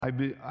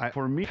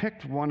For me,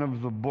 picked one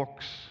of the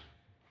books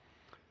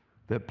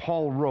that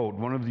Paul wrote,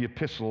 one of the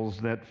epistles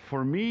that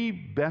for me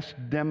best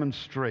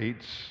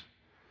demonstrates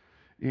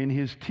in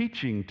his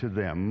teaching to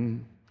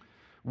them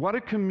what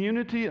a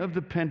community of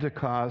the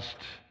Pentecost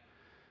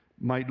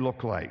might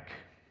look like.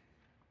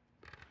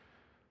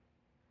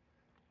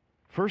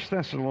 1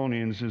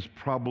 Thessalonians is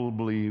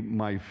probably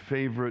my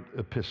favorite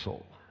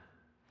epistle.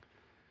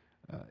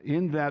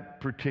 In that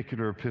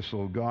particular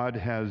epistle, God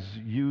has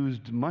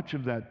used much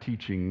of that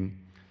teaching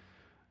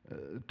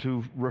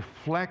to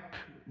reflect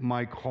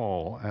my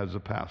call as a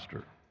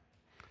pastor.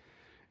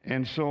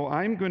 And so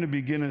I'm going to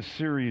begin a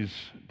series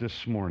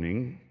this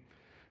morning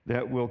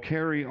that will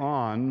carry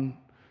on.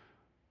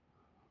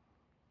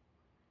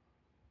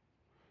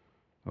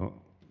 Oh,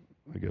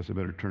 I guess I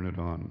better turn it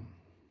on.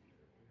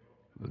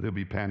 They'll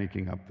be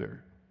panicking up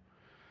there.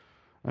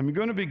 I'm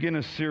going to begin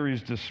a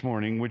series this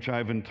morning which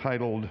I've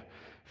entitled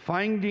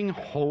Finding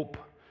Hope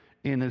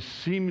in a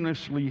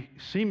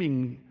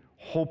Seeming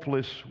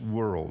Hopeless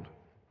World.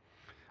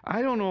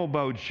 I don't know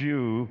about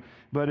you,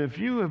 but if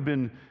you have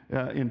been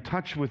in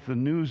touch with the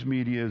news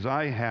media as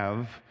I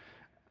have,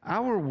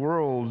 our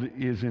world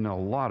is in a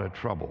lot of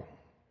trouble.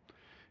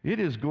 It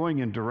is going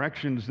in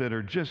directions that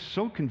are just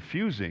so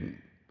confusing,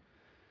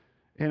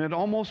 and it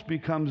almost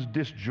becomes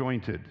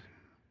disjointed.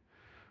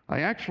 I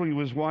actually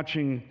was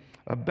watching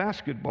a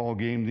basketball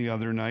game the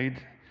other night,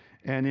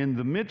 and in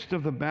the midst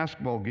of the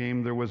basketball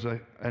game, there was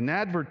an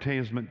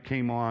advertisement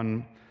came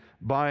on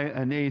by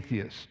an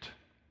atheist.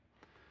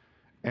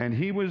 And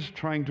he was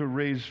trying to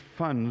raise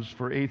funds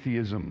for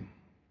atheism.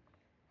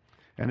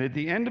 And at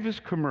the end of his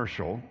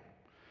commercial,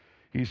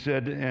 he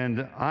said,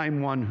 "And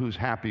I'm one who's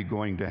happy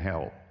going to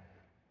hell."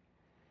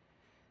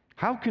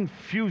 How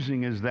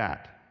confusing is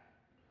that?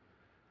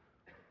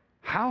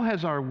 How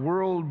has our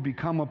world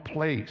become a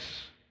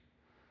place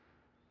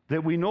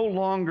that we no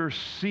longer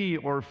see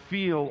or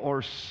feel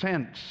or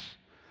sense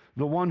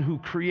the one who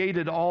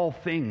created all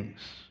things?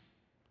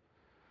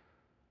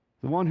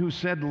 The one who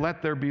said,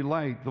 "Let there be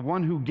light," the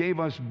one who gave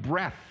us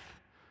breath,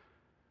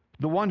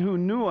 the one who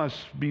knew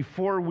us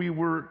before we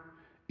were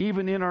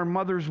even in our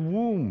mother's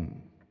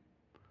womb.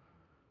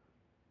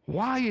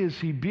 Why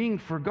is he being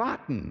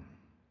forgotten?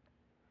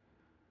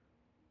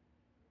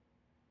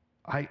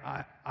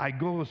 I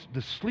go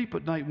to sleep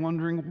at night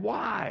wondering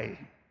why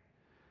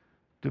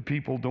do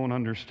people don't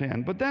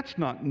understand. But that's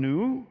not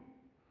new.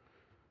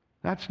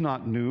 That's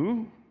not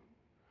new.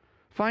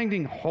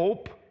 Finding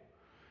hope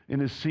in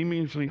a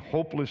seemingly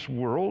hopeless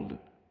world.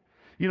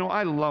 You know,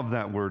 I love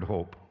that word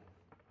hope.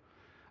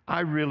 I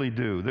really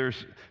do.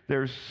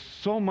 There's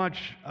so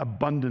much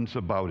abundance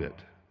about it.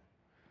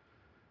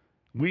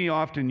 We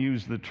often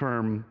use the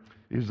term,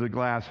 is the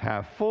glass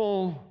half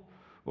full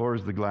or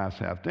is the glass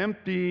half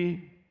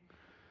empty?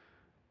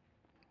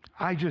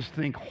 I just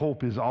think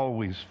hope is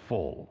always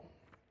full.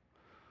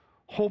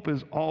 Hope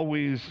is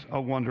always a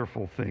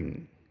wonderful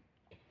thing.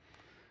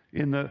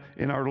 In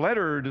our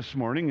letter this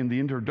morning, in the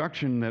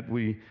introduction that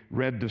we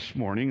read this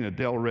morning, that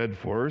Dell read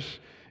for us,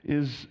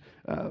 is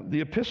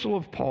the epistle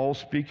of Paul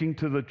speaking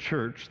to the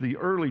church, the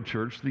early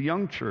church, the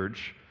young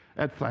church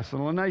at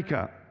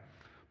Thessalonica.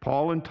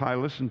 Paul and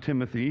Silas and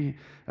Timothy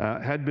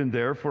had been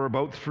there for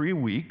about 3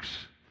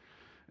 weeks,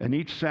 and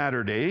each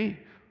Saturday,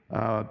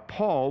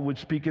 Paul would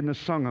speak in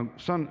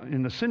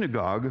the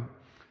synagogue,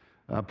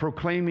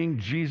 proclaiming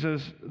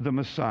Jesus the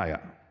Messiah.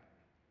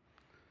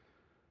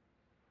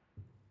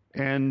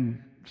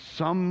 And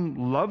some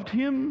loved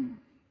him,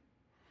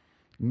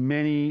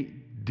 many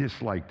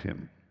disliked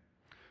him.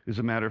 As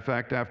a matter of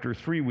fact, after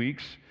 3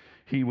 weeks,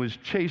 he was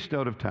chased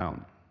out of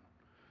town.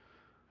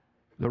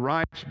 The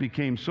riots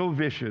became so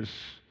vicious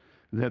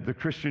that the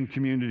Christian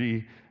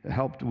community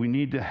we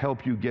need to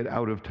help you get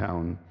out of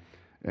town.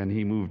 And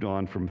he moved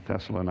on from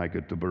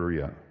Thessalonica to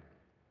Berea.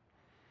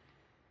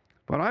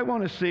 But I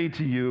want to say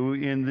to you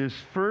in this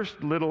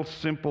first little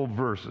simple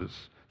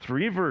verses,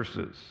 3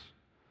 verses,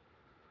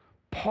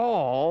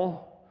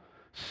 Paul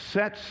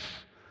sets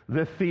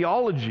the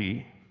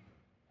theology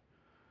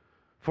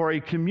for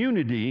a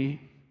community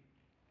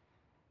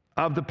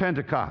of the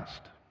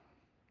Pentecost.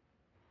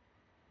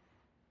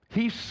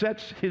 He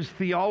sets his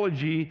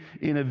theology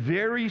in a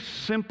very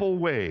simple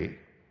way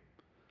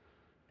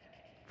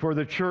for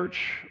the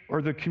church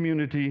or the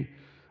community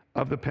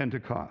of the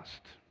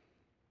Pentecost.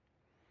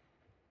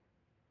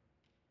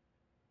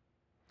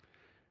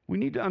 We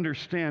need to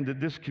understand that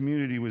this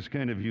community was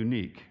kind of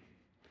unique.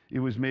 It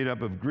was made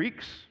up of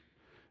Greeks,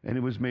 and it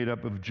was made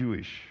up of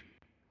Jewish.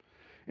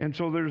 And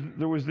so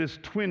there was this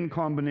twin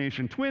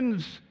combination.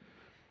 Twins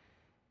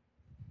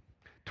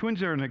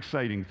are an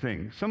exciting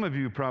thing. Some of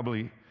you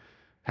probably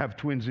have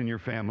twins in your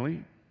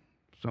family.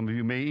 Some of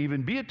you may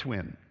even be a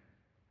twin.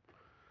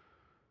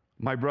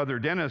 My brother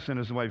Dennis and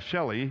his wife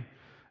Shelley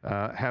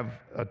have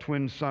a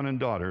twin son and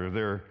daughter.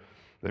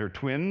 They're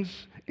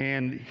twins,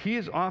 and he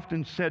has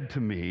often said to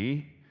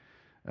me,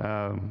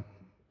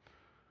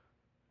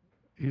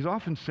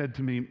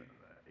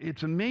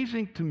 it's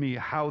amazing to me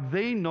how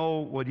they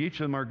know what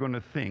each of them are going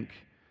to think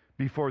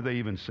before they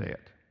even say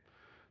it.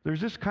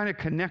 There's this kind of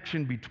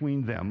connection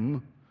between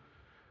them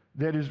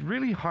that is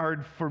really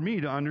hard for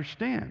me to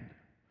understand.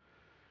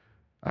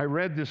 I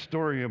read this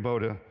story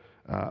about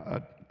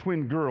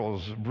twin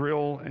girls,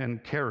 Brill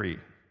and Carrie.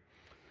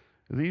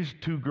 These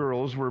two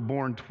girls were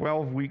born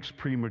 12 weeks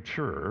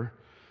premature,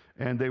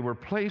 and they were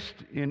placed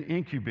in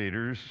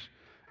incubators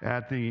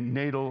at the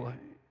natal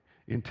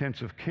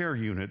intensive care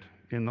unit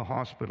in the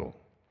hospital.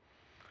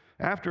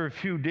 After a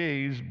few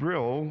days,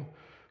 Brill,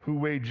 who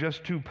weighed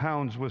just 2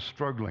 pounds, was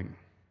struggling.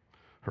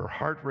 Her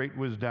heart rate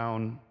was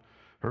down,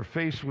 her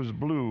face was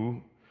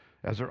blue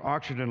as her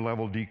oxygen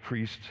level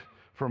decreased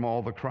from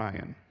all the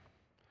crying.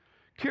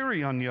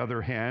 Carrie, on the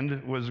other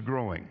hand, was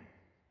growing.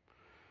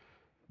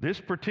 This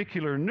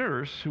particular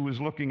nurse who was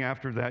looking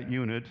after that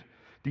unit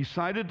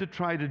decided to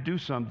try to do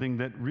something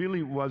that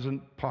really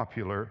wasn't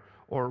popular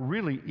or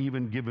really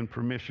even given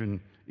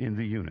permission in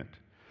the unit.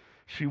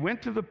 She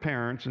went to the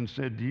parents and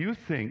said, "Do you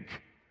think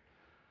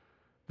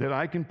that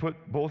I can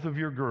put both of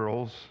your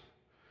girls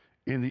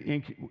in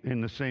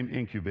the same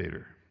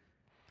incubator?"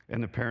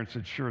 And the parents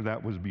said, "Sure,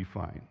 that would be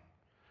fine."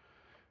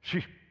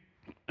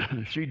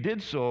 She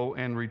did so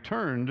and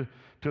returned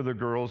to the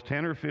girls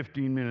 10 or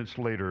 15 minutes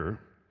later,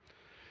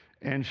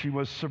 and she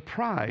was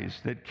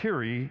surprised that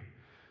Carrie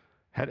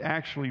had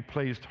actually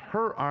placed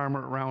her arm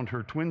around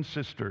her twin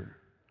sister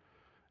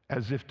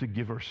as if to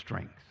give her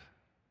strength.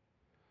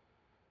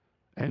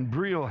 And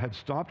Brielle had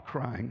stopped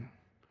crying.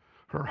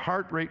 Her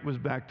heart rate was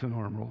back to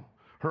normal.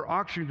 Her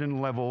oxygen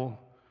level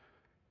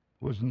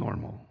was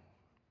normal.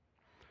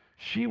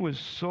 She was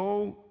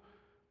so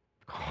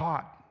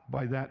caught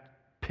by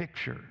that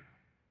picture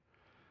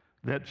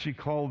that she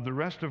called the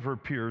rest of her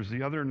peers,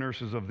 the other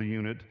nurses of the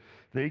unit.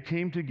 They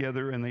came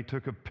together and they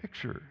took a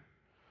picture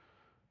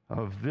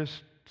of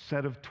this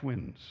set of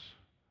twins,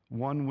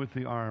 one with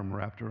the arm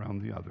wrapped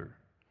around the other.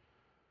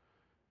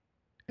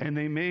 And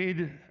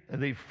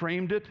they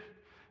framed it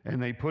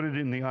and they put it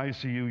in the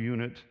ICU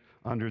unit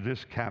under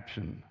this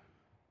caption: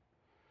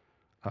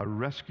 "A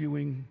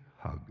rescuing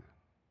hug."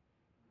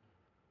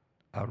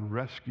 A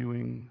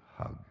rescuing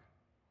hug.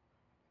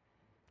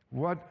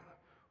 What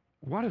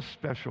a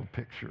special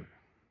picture.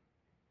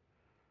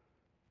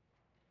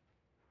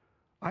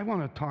 I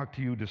want to talk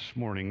to you this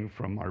morning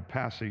from our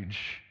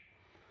passage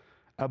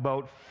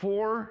about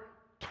 4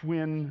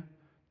 twin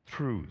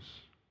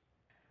truths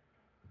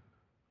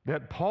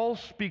that Paul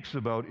speaks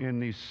about in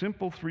these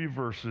simple 3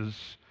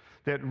 verses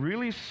that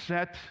really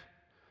set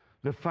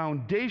the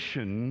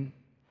foundation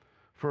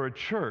for a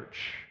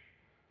church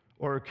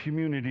or a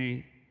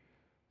community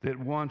that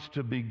wants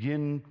to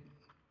begin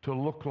to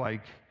look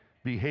like,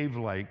 behave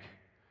like,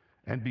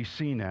 and be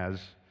seen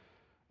as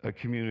a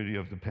community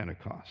of the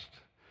Pentecost.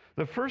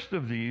 The first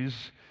of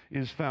these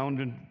is found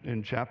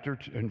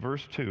in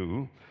verse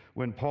 2,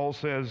 when Paul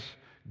says,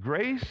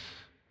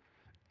 "Grace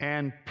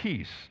and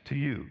peace to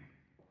you."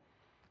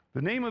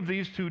 The name of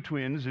these 2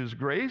 twins is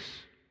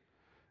Grace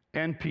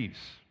and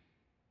Peace.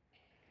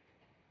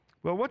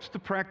 Well, what's the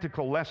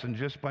practical lesson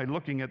just by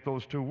looking at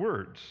those 2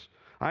 words?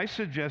 I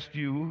suggest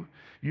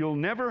you'll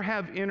never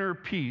have inner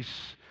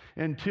peace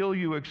until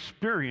you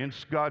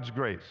experience God's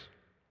grace.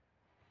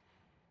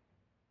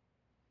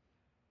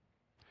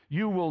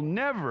 You will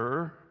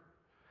never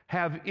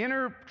have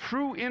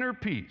true inner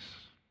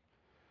peace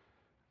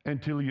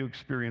until you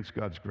experience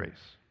God's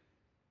grace.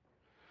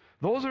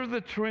 Those are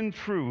the twin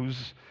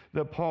truths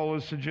that Paul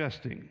is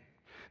suggesting.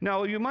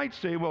 Now, you might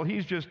say, well,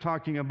 he's just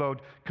talking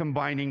about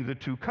combining the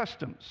 2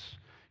 customs.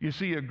 You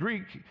see, a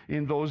Greek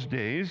in those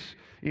days,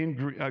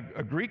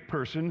 a Greek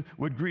person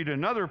would greet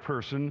another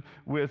person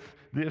with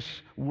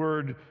this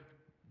word,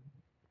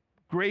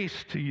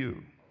 grace to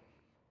you,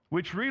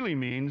 which really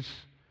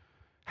means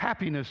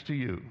happiness to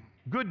you,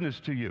 goodness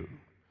to you.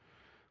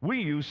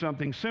 We use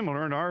something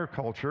similar in our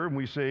culture, and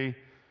we say,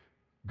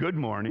 good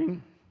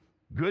morning,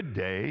 good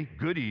day,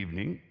 good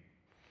evening.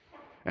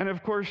 And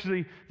of course,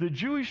 the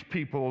Jewish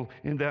people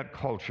in that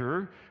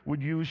culture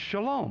would use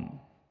shalom,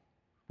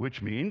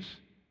 which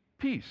means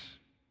peace,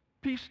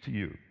 peace to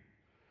you.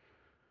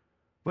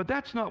 But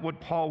that's not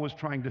what Paul was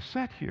trying to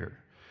set here.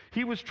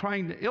 He was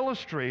trying to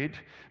illustrate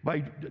by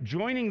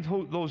joining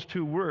those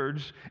 2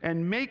 words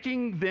and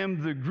making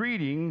them the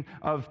greeting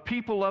of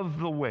people of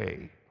the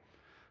way.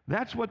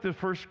 That's what the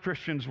first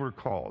Christians were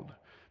called,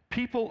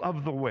 people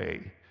of the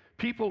way,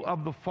 people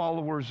of the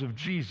followers of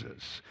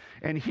Jesus.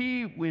 And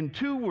he, in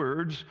 2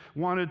 words,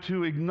 wanted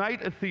to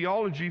ignite a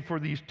theology for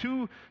these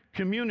 2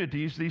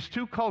 communities, these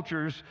 2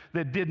 cultures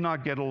that did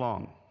not get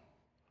along.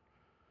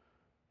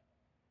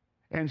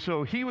 And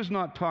so he was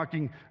not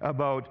talking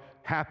about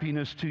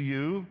happiness to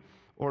you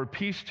or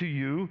peace to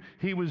you.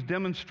 He was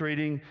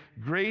demonstrating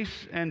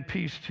grace and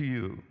peace to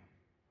you.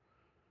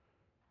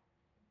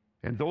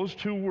 And those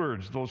 2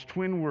 words, those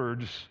twin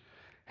words,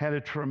 had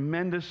a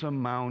tremendous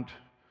amount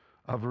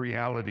of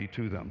reality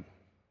to them.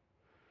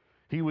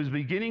 He was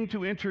beginning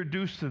to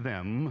introduce to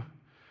them,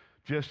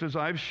 just as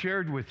I've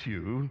shared with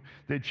you,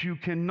 that you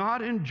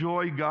cannot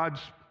enjoy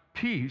God's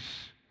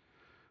peace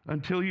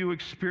until you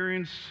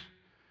experience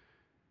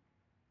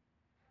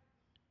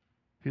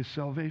His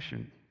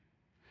salvation.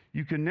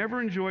 You can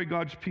never enjoy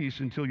God's peace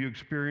until you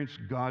experience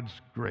God's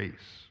grace.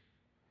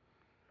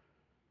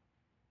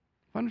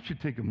 Why don't you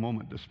take a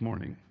moment this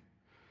morning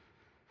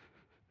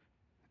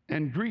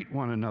and greet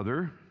one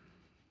another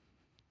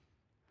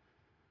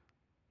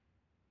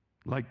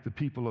like the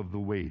people of the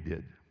way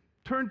did.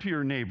 Turn to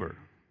your neighbor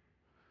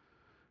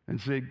and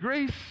say,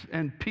 grace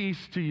and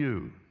peace to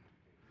you.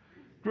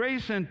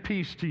 Grace and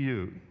peace to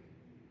you.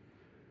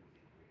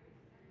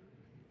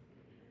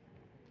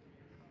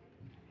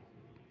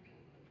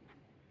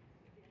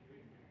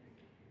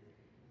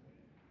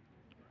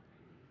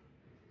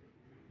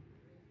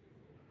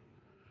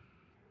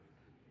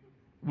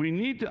 We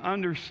need to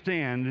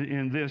understand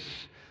in this,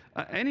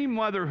 any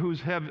mother who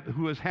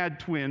has had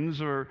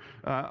twins, or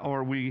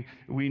we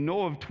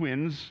know of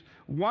twins,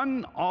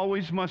 one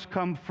always must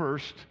come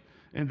first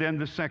and then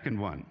the second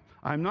one.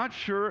 I'm not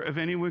sure if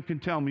anyone can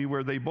tell me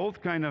where they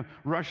both kind of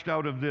rushed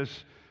out of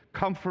this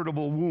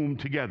comfortable womb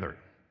together.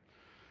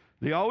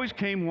 They always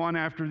came one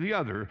after the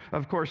other.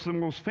 Of course, the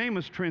most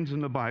famous twins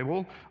in the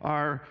Bible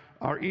are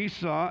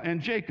Esau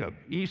and Jacob.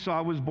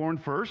 Esau was born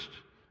first,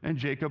 and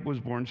Jacob was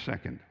born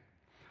second.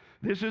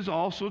 This is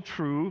also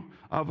true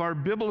of our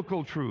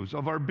biblical truths,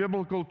 of our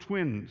biblical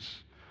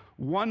twins.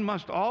 One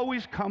must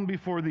always come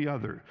before the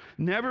other.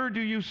 Never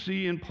do you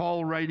see in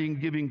Paul writing,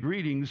 giving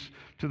greetings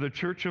to the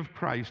church of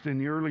Christ in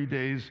the early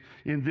days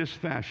in this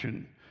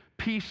fashion: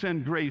 peace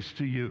and grace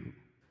to you.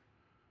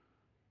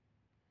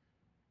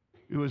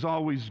 It was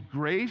always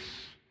grace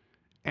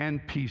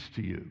and peace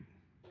to you.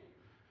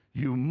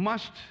 You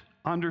must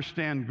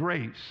understand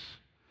grace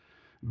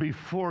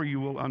before you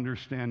will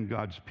understand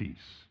God's peace.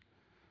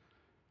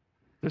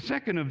 The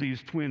second of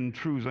these twin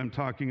truths I'm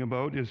talking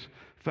about is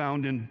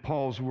found in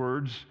Paul's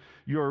words: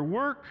 your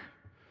work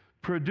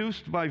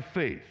produced by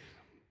faith.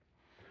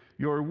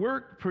 Your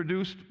work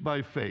produced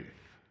by faith.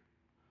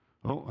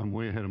 Oh, I'm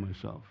way ahead of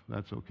myself.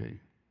 That's okay.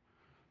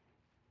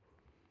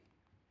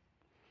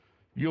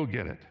 You'll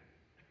get it.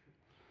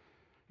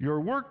 Your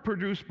work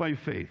produced by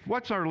faith.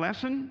 What's our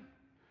lesson?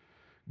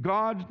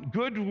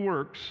 Good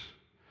works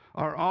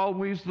are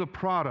always the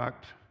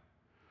product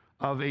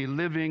of a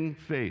living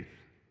faith.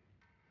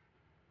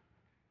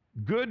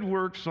 Good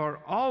works are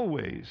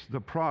always the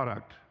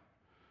product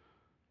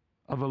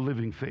of a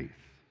living faith.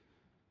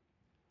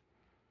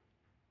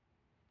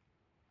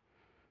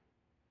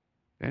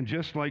 And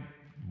just like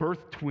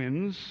birth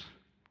twins,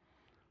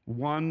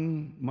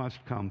 one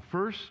must come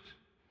first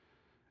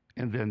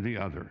and then the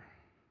other.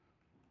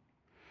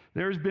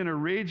 There's been a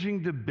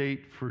raging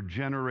debate for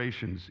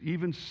generations,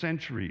 even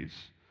centuries,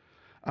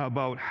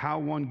 about how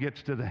one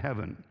gets to the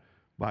heaven,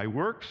 by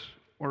works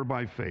or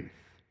by faith.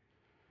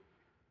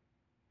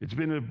 It's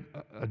been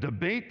a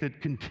debate that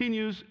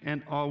continues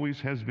and always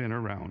has been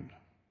around.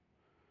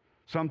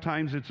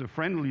 Sometimes it's a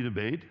friendly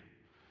debate,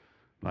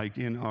 like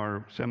in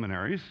our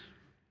seminaries.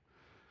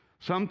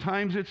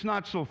 Sometimes it's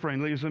not so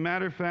friendly. As a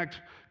matter of fact,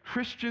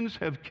 Christians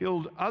have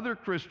killed other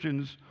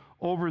Christians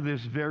over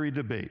this very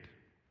debate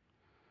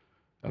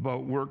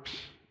about works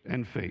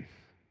and faith.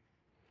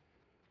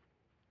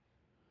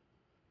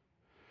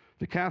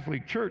 The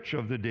Catholic Church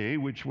of the day,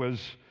 which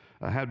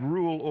had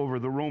rule over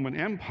the Roman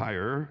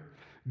Empire,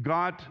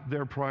 got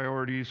their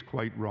priorities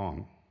quite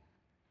wrong.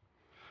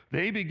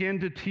 They began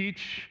to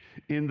teach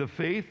in the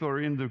faith,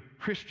 or in the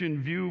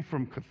Christian view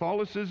from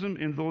Catholicism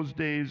in those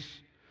days,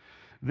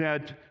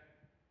 that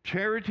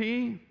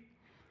charity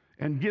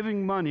and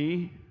giving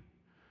money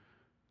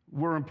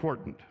were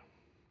important.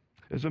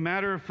 As a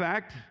matter of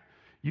fact,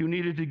 you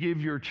needed to give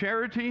your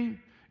charity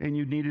and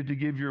you needed to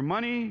give your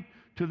money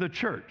to the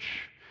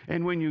church.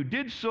 And when you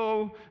did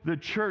so, the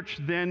church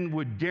then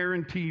would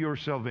guarantee your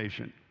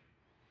salvation.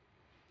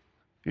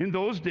 In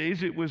those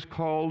days, it was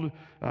called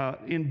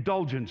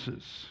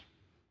indulgences,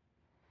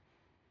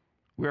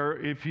 where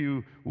if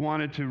you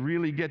wanted to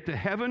really get to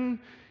heaven,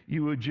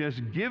 you would just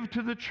give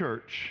to the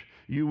church,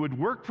 you would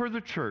work for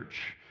the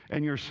church,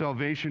 and your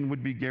salvation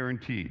would be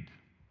guaranteed.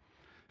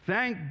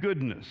 Thank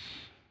goodness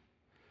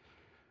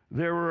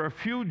there were a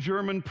few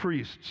German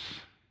priests,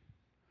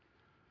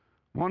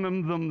 one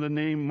of them the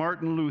name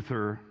Martin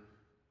Luther,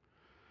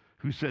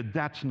 who said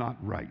that's not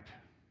right.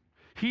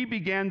 He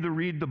began to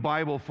read the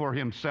Bible for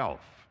himself.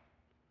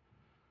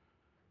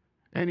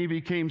 And he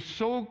became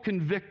so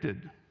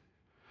convicted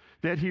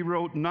that he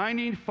wrote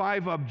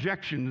 95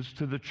 objections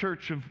to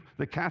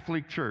the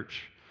Catholic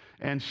Church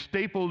and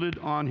stapled it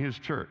on his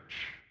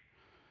church,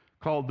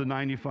 called the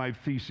 95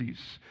 Theses.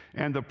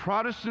 And the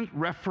Protestant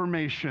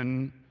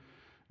Reformation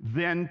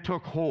then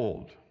took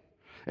hold.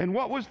 And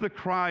what was the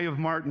cry of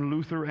Martin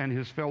Luther and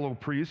his fellow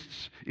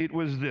priests? It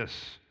was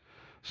this: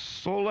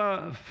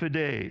 sola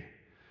fide,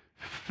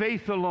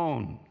 faith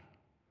alone.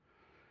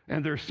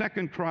 And their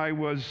second cry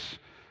was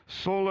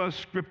sola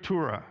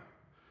scriptura,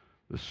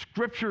 the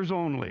scriptures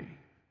only.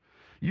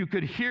 You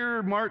could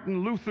hear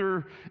Martin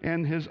Luther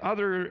and his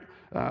other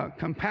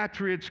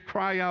compatriots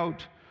cry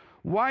out,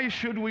 why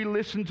should we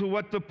listen to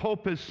what the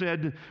Pope has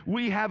said?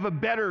 We have a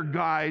better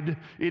guide.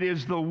 It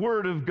is the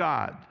Word of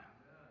God.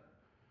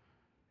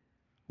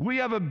 We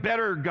have a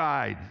better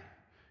guide.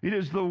 It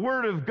is the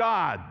Word of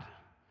God.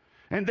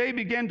 And they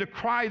began to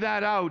cry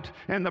that out,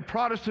 and the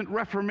Protestant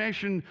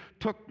Reformation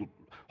took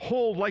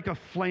hold like a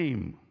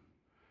flame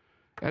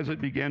as it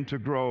began to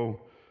grow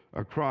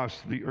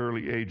across the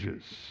early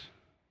ages.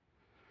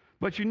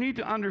 But you need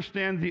to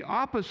understand the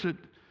opposite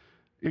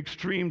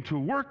extreme to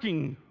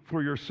working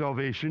for your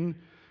salvation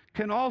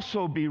can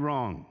also be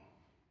wrong.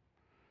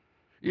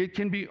 It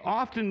can be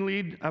often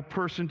lead a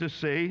person to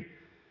say,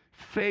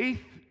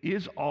 faith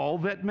is all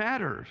that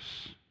matters.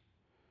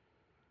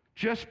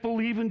 Just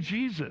believe in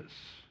Jesus.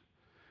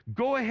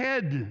 Go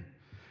ahead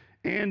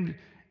and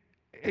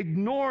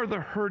ignore the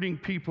hurting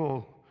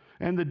people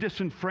and the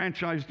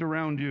disenfranchised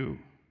around you.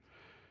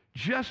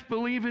 Just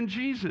believe in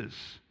Jesus.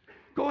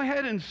 Go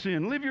ahead and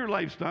sin. Live your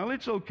lifestyle.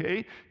 It's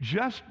okay.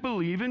 Just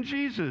believe in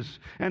Jesus.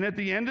 And at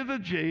the end of the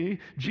day,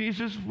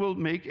 Jesus will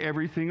make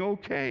everything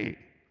okay.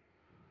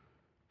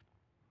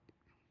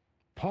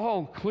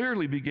 Paul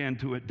clearly began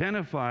to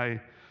identify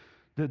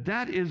that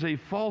that is a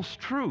false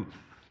truth.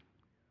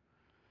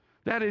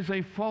 That is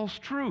a false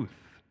truth.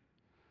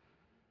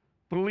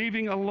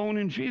 Believing alone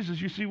in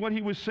Jesus. You see what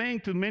he was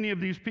saying to many of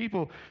these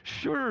people,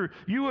 sure,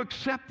 you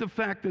accept the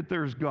fact that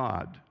there's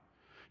God.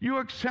 You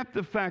accept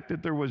the fact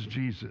that there was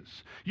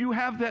Jesus. You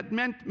have that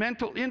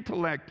mental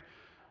intellect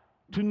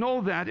to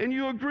know that, and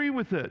you agree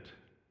with it.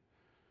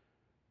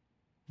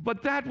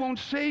 But that won't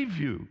save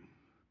you.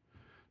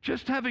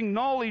 Just having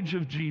knowledge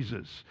of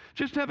Jesus,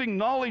 just having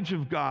knowledge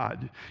of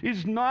God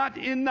is not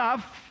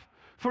enough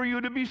for you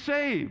to be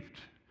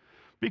saved,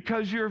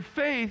 because your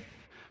faith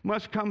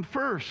must come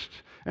first,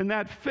 and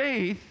that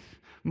faith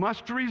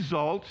must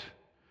result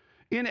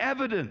in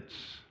evidence.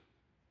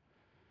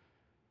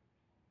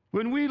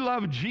 When we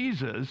love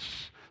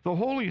Jesus, the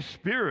Holy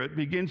Spirit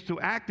begins to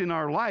act in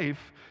our life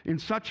in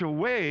such a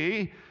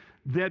way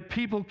that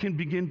people can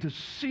begin to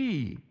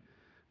see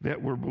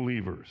that we're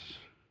believers.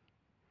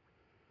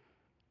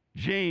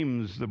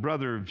 James, the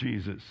brother of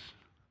Jesus,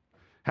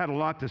 had a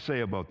lot to say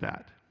about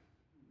that.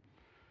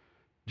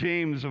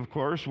 James, of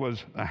course,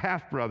 was a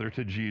half-brother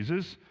to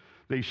Jesus.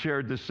 They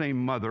shared the same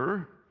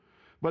mother,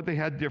 but they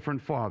had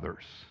different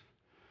fathers.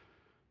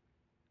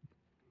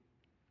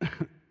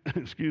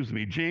 Excuse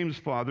me. James'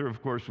 father,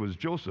 of course, was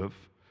Joseph,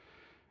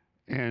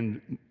 and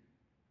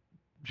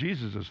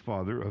Jesus'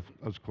 father,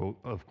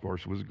 of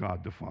course, was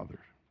God the Father.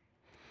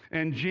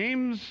 And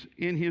James,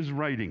 in his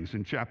writings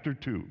in chapter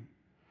 2,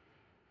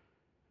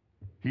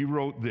 he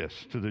wrote this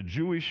to the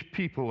Jewish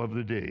people of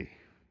the day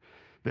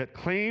that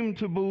claimed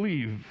to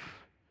believe,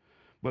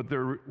 but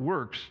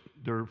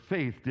their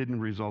faith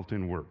didn't result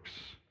in works.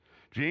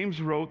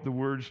 James wrote the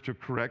words to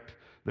correct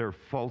their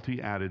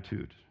faulty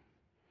attitude.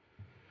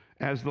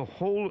 As the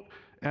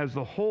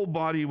whole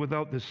body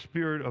without the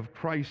Spirit of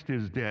Christ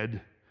is dead,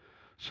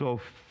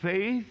 so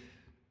faith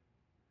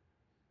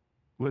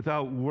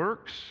without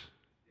works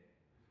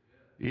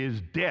is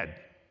dead.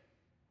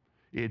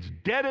 It's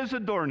dead as a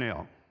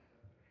doornail.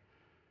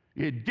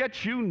 It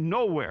gets you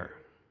nowhere.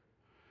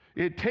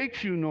 It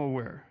takes you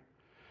nowhere.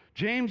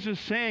 James is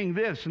saying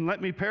this, and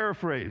let me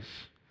paraphrase,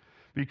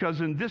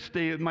 because in this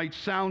day it might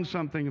sound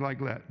something like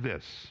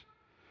this.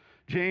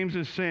 James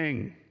is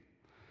saying,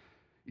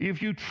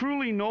 if you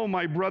truly know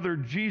my brother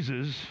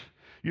Jesus,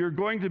 you're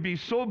going to be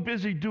so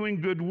busy doing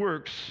good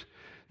works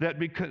that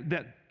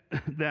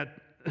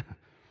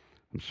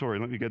I'm sorry,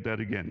 let me get that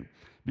again.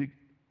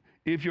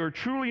 If you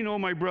truly know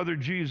my brother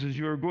Jesus,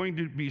 you are going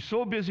to be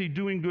so busy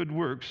doing good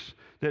works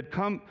that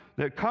come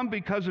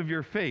because of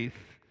your faith,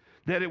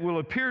 that it will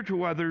appear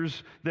to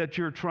others that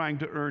you're trying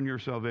to earn your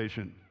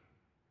salvation.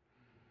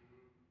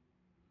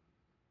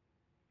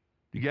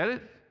 You get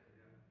it?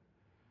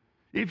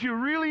 If you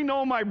really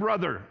know my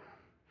brother,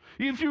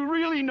 if you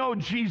really know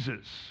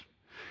Jesus,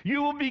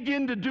 you will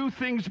begin to do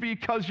things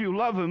because you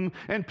love him,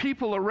 and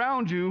people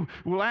around you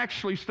will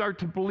actually start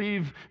to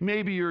believe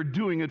maybe you're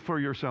doing it for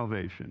your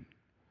salvation.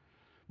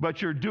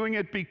 But you're doing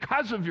it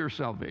because of your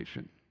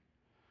salvation.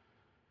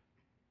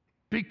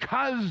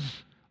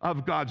 Because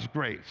of God's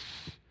grace.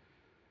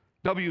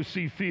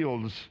 W.C.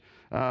 Fields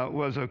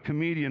was a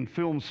comedian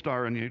film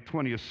star in the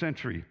 20th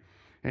century,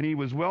 and he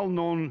was well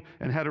known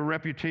and had a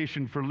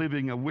reputation for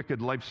living a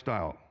wicked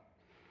lifestyle.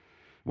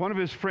 One of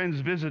his friends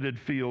visited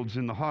Fields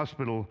in the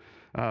hospital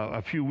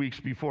a few weeks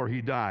before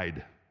he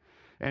died,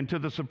 and to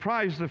the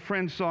surprise, the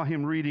friend saw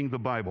him reading the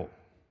Bible.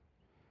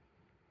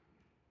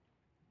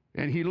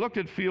 And he looked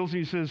at Fields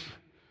and he says,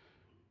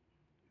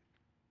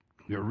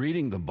 "You're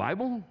reading the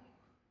Bible?"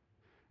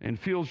 And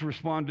Fields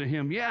responded to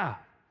him, "Yeah,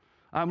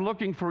 I'm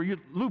looking for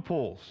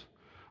loopholes.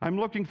 I'm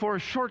looking for a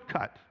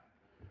shortcut.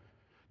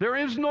 There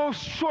is no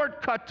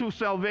shortcut to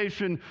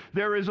salvation.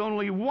 There is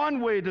only one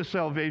way to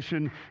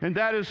salvation, and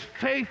that is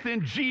faith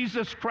in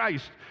Jesus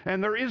Christ.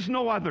 And there is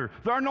no other.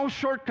 There are no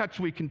shortcuts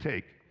we can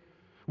take.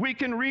 We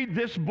can read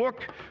this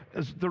book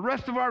as the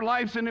rest of our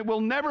lives, and it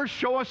will never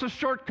show us a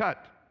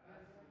shortcut.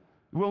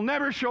 It will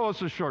never show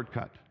us a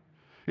shortcut.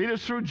 It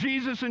is through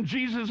Jesus and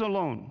Jesus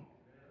alone.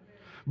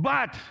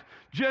 But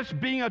just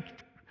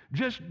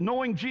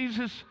knowing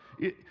Jesus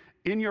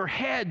in your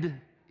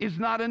head is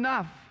not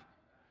enough.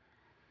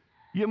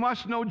 You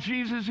must know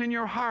Jesus in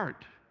your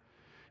heart.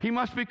 He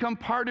must become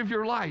part of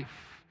your life.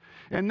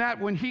 And that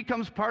when he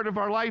comes part of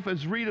our life,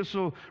 as Rita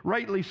so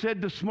rightly said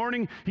this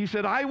morning, he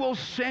said, I will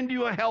send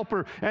you a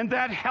helper, and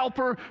that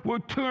helper will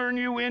turn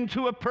you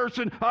into a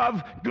person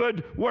of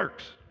good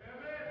works.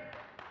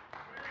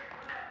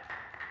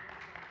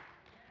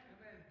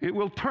 It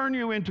will turn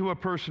you into a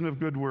person of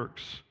good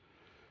works.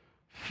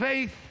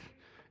 Faith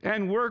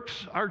and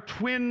works are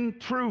twin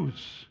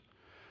truths,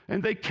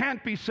 and they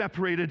can't be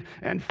separated,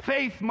 and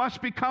faith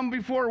must become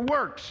before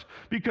works,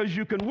 because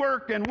you can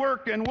work and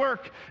work and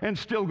work and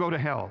still go to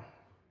hell.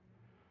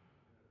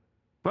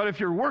 But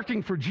if you're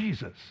working for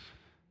Jesus,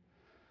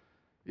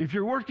 and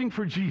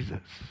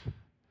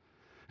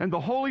the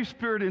Holy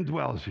Spirit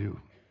indwells you,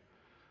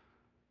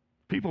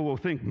 people will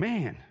think,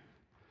 man,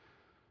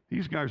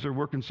 these guys are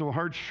working so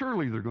hard,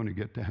 surely they're going to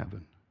get to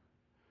heaven.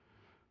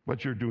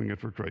 But you're doing it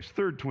for Christ.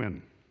 Third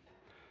twin.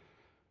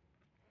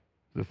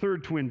 The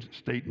third twin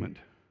statement.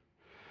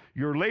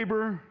 Your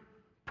labor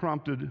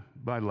prompted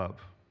by love.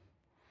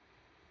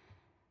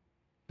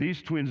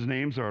 These twins'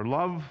 names are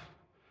love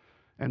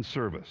and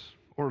service,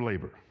 or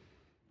labor.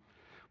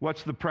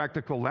 What's the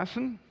practical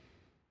lesson?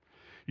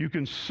 You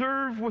can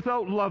serve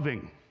without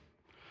loving,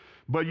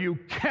 but you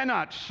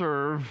cannot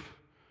serve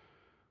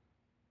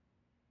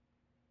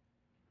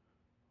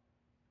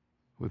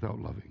without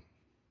loving.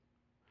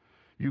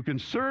 You can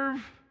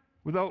serve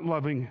without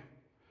loving,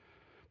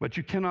 but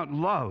you cannot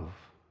love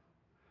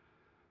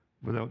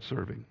without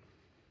serving.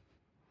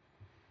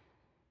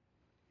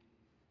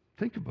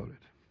 Think about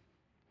it.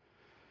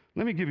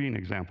 Let me give you an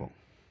example.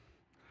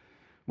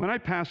 When I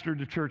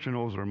pastored a church in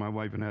Osler, my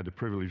wife and I had the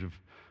privilege of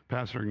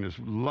pastoring this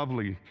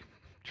lovely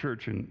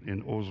church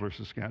in Osler,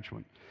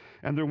 Saskatchewan.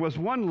 And there was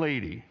one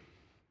lady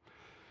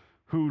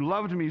who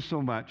loved me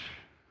so much.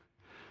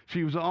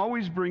 She was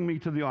always bring me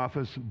to the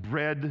office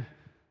bread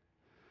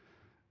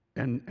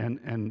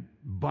and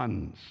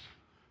buns.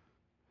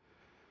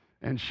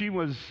 And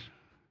she's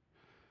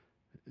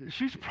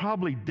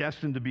probably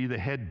destined to be the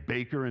head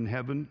baker in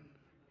heaven.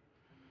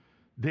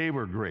 They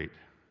were great.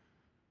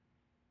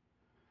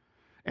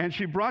 And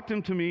she brought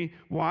them to me.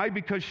 Why?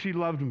 Because she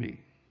loved me.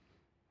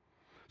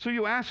 So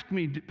you ask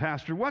me,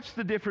 Pastor, what's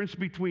the difference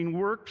between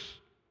works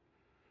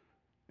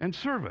and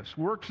service,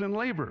 works and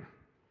labor?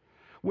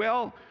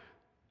 Well,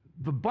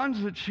 the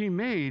buns that she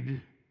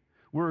made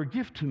were a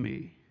gift to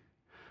me.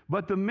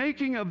 But the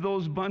making of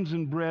those buns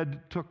and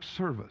bread took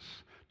service,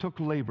 took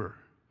labor.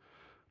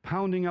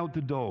 Pounding out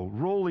the dough,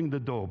 rolling the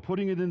dough,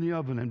 putting it in the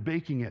oven and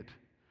baking it.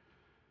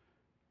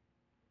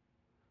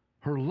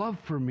 Her love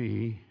for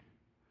me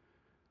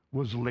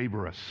was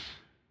laborious.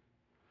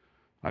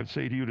 I'd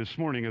say to you this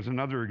morning, as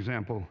another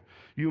example,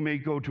 you may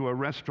go to a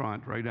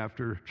restaurant right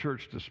after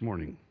church this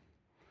morning.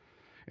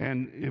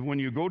 And when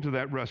you go to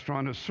that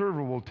restaurant, a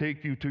server will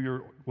take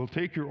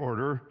your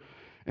order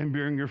and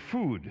bring your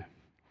food.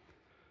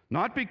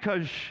 Not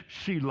because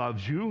she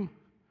loves you,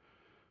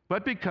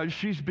 but because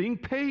she's being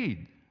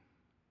paid.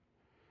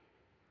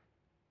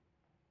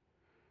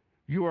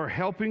 You are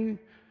helping,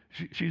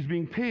 she's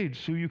being paid,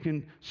 so you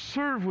can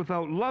serve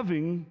without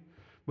loving,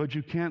 but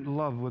you can't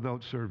love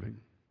without serving.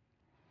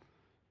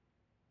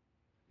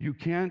 You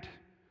can't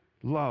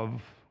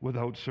love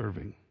without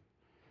serving.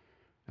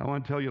 I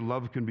want to tell you,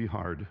 love can be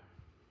hard.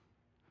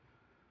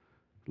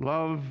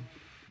 Love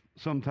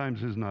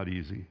sometimes is not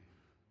easy.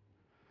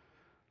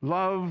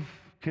 Love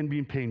can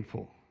be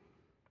painful.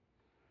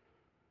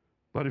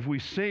 But if we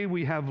say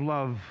we have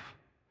love,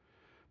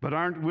 but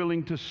aren't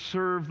willing to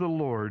serve the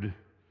Lord,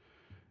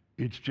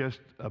 it's just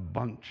a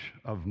bunch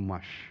of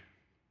mush.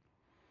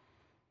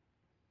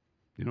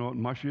 You know what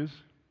mush is?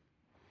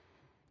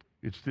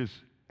 It's this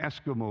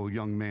Eskimo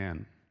young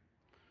man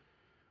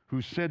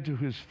who said to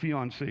his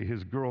fiancée,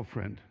 his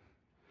girlfriend,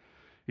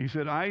 he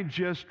said, I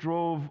just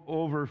drove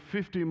over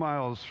 50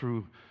 miles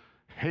through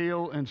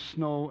hail and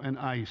snow and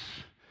ice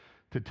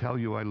to tell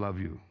you I love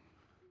you.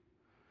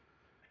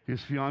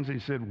 His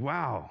fiancée said,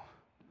 wow,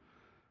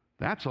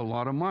 that's a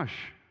lot of mush.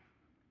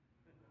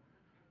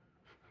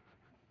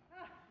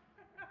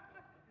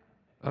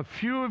 A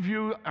few of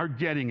you are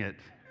getting it.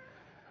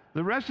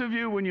 The rest of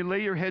you, when you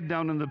lay your head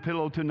down on the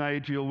pillow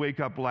tonight, you'll wake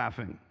up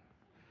laughing.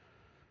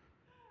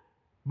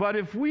 But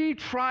if we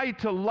try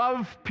to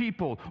love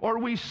people, or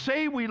we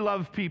say we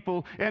love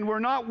people, and we're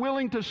not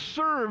willing to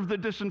serve the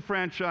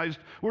disenfranchised,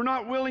 we're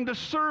not willing to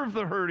serve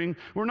the hurting,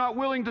 we're not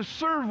willing to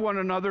serve one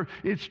another,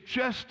 it's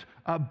just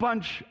a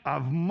bunch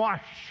of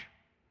mush.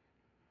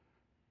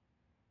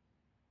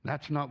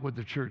 That's not what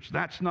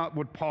that's not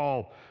what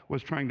Paul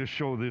was trying to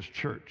show this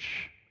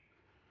church.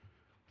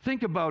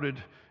 Think about it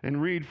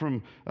and read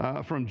from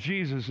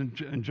Jesus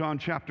in John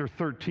chapter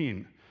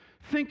 13.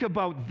 Think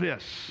about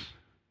this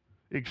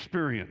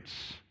experience.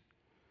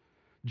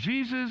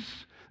 Jesus,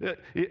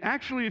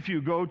 actually, if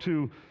you go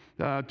to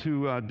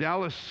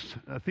Dallas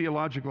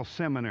Theological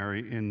Seminary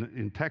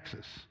in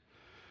Texas,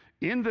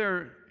 in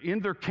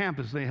their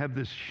campus they have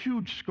this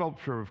huge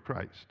sculpture of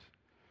Christ,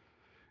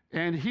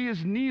 and he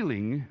is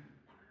kneeling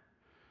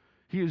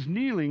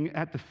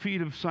at the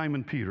feet of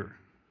Simon Peter.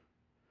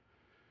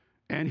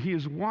 and he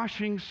is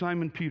washing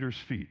Simon Peter's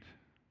feet.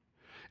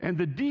 And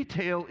the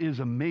detail is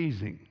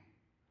amazing.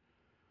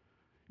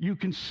 You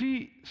can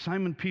see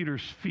Simon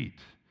Peter's feet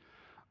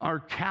are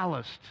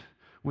calloused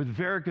with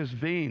varicose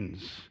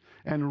veins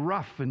and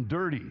rough and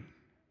dirty.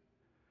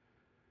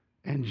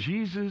 And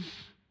Jesus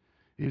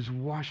is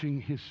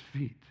washing his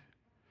feet.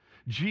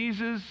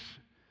 Jesus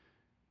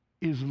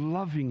is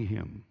loving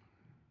him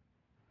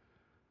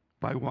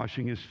by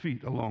washing his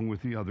feet along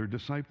with the other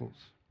disciples.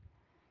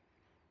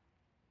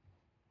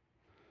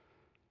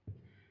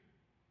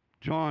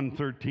 John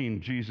 13,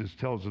 Jesus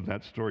tells of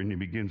that story, and he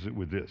begins it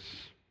with this.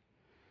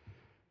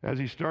 As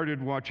he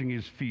started washing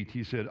his feet,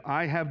 he said,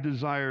 I have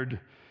desired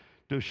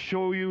to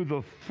show you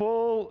the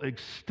full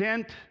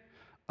extent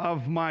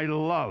of my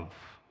love.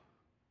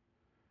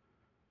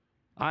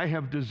 I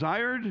have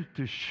desired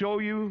to show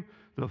you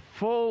the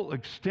full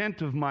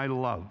extent of my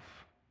love.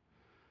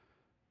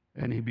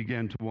 And he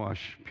began to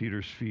wash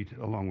Peter's feet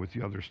along with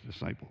the other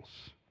disciples.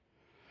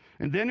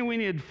 And then when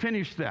he had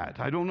finished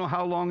that, I don't know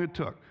how long it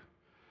took,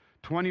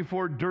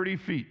 24 dirty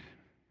feet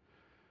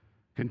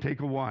can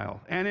take a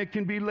while, and it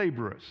can be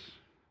laborious,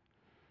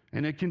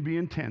 and it can be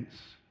intense.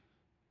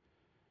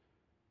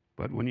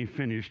 But when he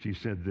finished, he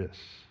said this,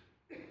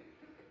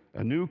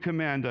 a new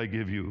command I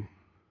give you,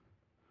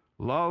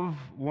 love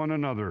one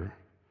another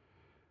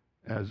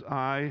as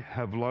I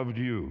have loved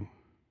you,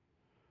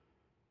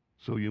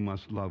 so you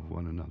must love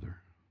one another.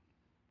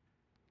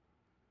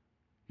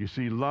 You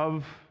see,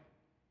 love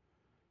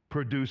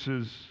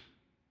produces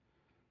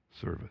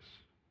service.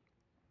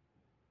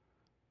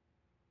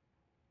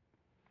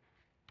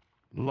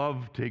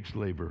 Love takes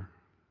labor.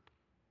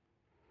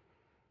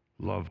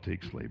 Love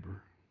takes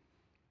labor.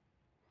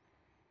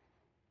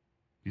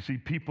 You see,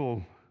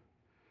 people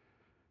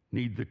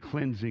need the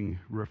cleansing,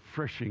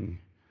 refreshing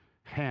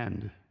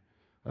hand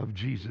of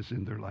Jesus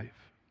in their life.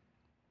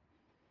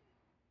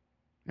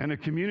 And a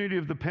community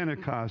of the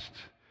Pentecost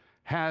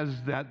has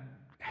that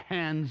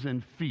hands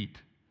and feet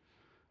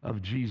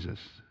of Jesus.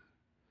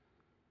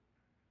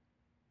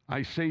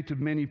 I say to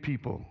many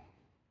people,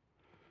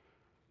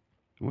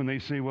 when they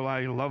say, well,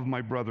 I love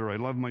my brother, I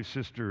love my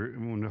sister,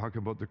 when we talk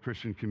about the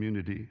Christian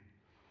community,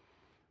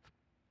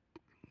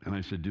 and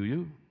I said, do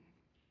you?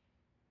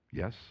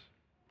 Yes.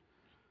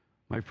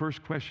 My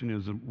first question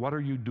is, what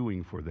are you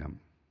doing for them?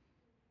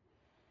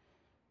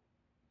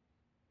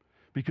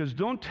 Because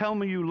don't tell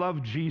me you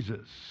love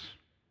Jesus.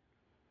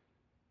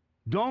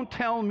 Don't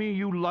tell me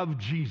you love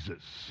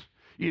Jesus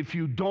if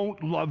you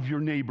don't love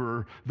your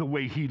neighbor the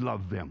way he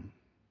loved them.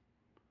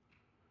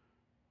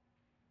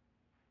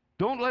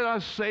 Don't let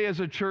us say as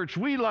a church,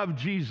 we love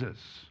Jesus.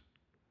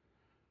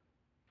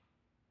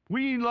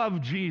 We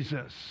love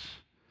Jesus.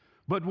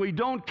 But we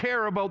don't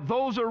care about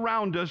those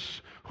around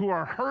us who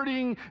are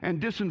hurting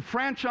and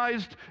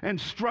disenfranchised and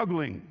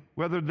struggling,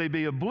 whether they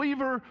be a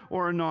believer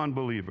or a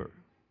non-believer.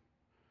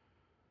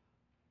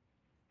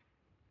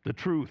 The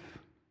truth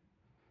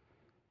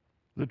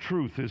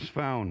is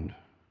found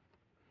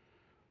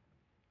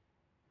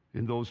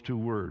in those two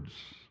words,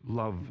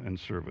 love and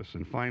service.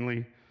 And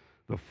finally,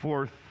 the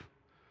fourth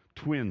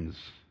twins,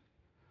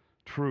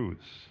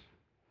 truths,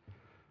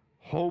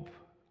 hope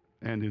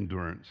and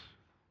endurance.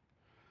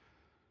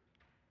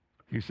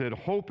 He said,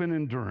 hope and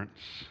endurance.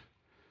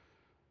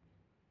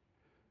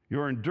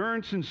 Your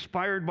endurance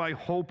inspired by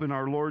hope in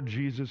our Lord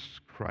Jesus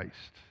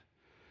Christ.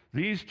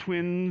 These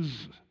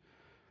twins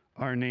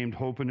are named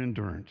hope and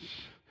endurance.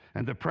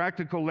 And the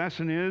practical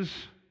lesson is,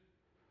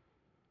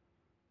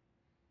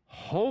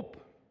 hope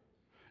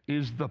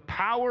is the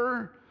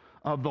power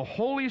of the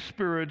Holy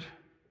Spirit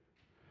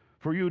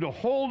for you to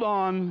hold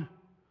on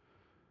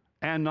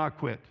and not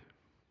quit.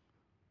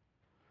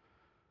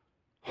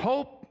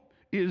 Hope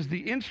is the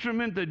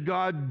instrument that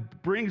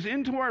God brings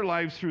into our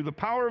lives through the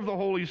power of the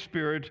Holy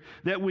Spirit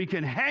that we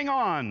can hang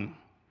on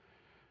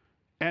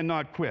and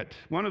not quit.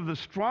 One of the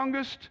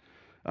strongest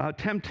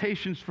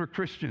temptations for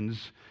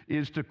Christians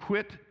is to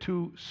quit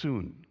too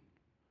soon.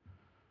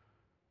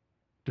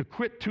 To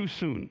quit too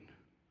soon.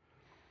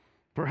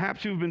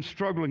 Perhaps you've been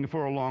struggling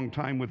for a long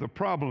time with a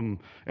problem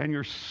and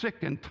you're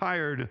sick and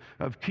tired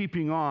of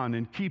keeping on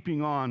and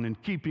keeping on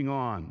and keeping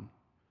on.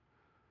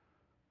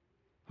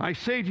 I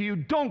say to you,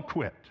 don't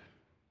quit.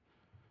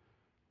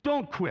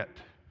 Don't quit.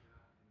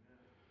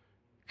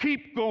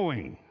 Keep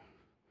going.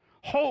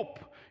 Hope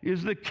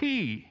is the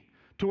key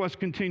to us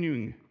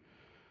continuing.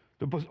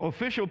 The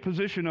official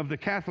position of the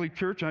Catholic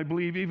Church, I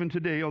believe even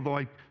today, although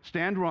I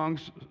stand wrong,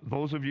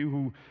 those of you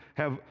who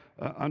have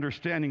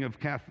understanding of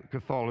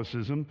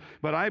Catholicism,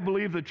 but I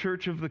believe the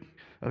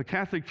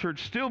Catholic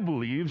Church still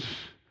believes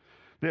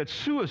that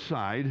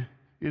suicide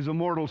is a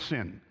mortal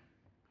sin.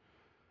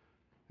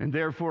 And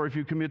therefore, if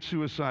you commit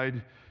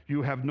suicide,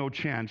 you have no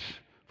chance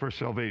for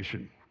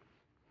salvation.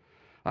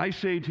 I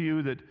say to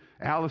you that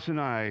Alice and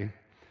I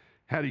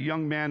had a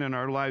young man in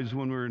our lives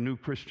when we were new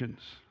Christians.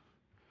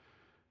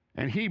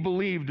 And he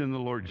believed in the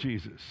Lord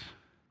Jesus.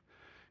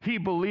 He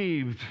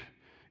believed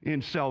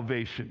in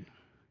salvation.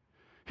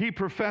 He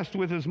professed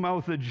with his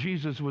mouth that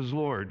Jesus was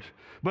Lord.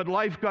 But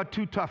life got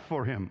too tough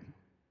for him.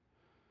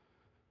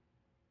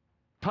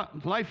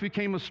 Life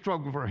became a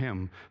struggle for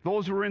him.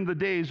 Those were in the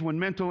days when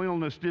mental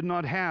illness did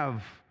not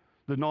have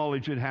the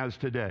knowledge it has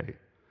today.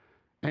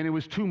 And it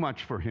was too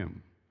much for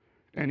him.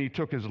 And he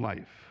took his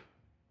life.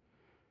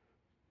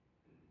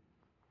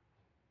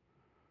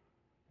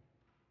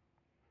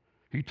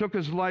 He took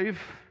his life,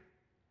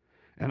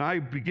 and I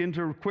begin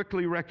to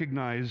quickly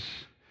recognize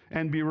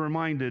and be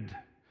reminded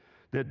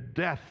that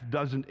death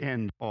doesn't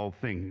end all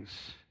things,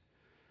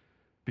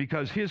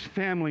 because his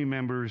family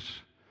members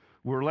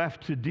were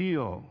left to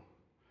deal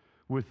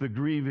with the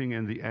grieving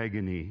and the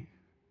agony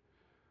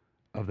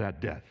of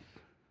that death.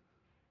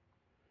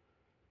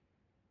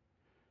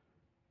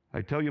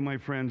 I tell you, my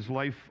friends,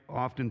 life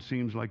often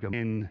seems like a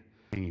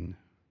pain.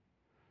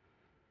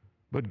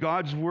 But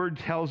God's Word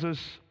tells us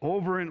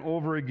over and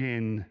over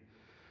again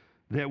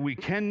that we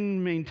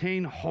can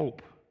maintain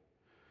hope,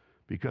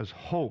 because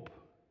hope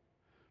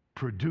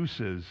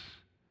produces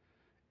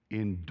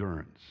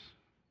endurance.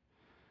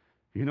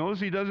 You notice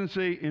he doesn't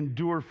say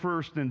endure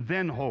first and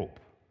then hope.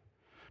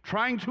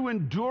 Trying to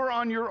endure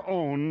on your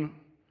own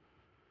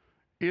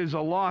is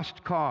a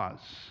lost cause.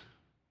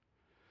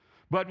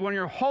 But when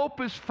your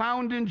hope is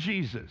found in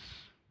Jesus,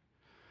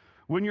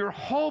 when your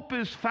hope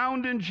is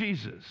found in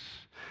Jesus,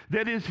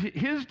 that is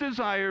his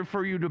desire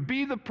for you to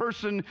be the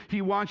person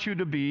he wants you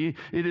to be.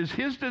 It is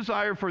his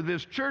desire for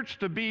this church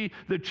to be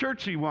the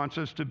church he wants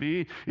us to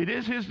be. It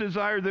is his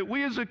desire that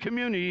we as a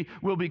community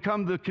will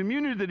become the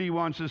community that he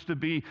wants us to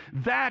be.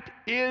 That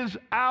is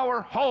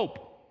our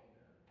hope.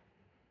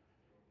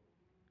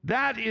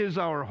 That is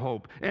our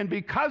hope. And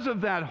because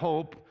of that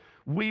hope,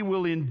 we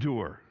will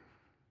endure.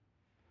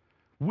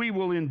 We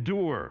will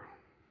endure.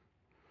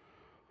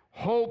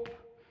 Hope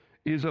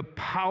is a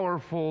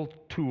powerful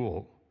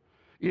tool.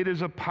 It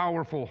is a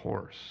powerful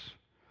horse.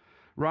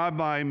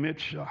 Rabbi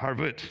Mitch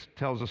Harvitz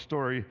tells a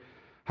story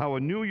how a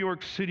New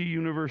York City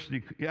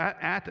University,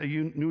 at a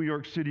New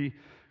York City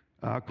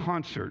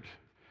concert,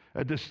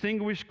 a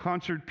distinguished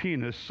concert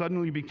pianist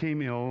suddenly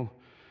became ill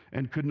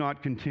and could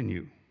not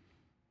continue.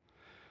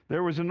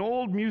 There was an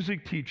old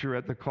music teacher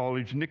at the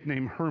college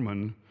nicknamed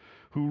Herman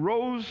who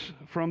rose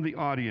from the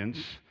audience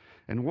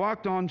and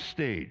walked on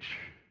stage.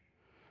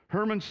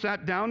 Herman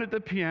sat down at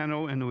the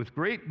piano and with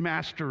great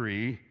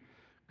mastery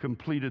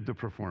completed the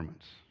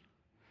performance.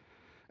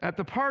 At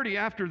the party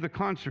after the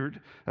concert,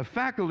 a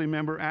faculty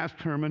member asked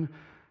Herman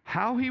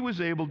how he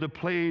was able to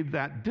play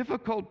that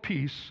difficult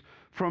piece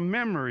from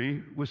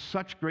memory with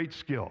such great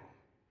skill.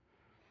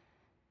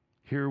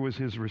 Here was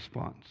his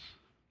response.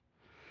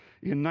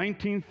 In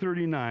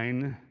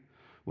 1939,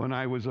 when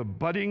I was a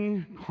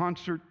budding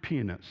concert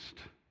pianist,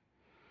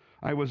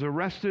 I was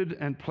arrested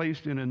and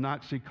placed in a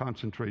Nazi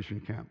concentration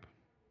camp.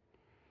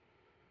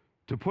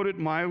 To put it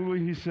mildly,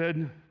 he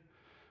said,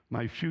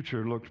 my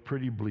future looked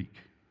pretty bleak.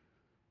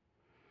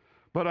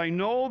 But I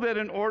know that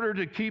in order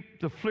to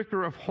keep the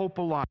flicker of hope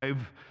alive,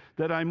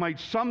 that I might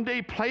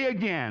someday play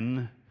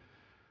again,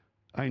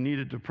 I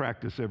needed to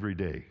practice every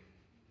day.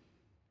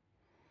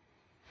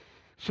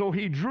 So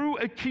he drew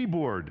a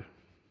keyboard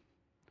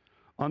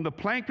on the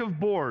plank of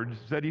boards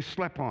that he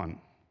slept on.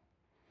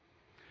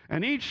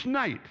 And each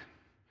night,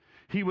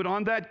 he would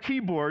on that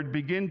keyboard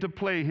begin to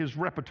play his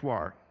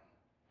repertoire.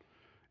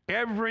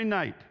 Every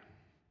night.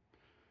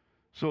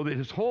 So that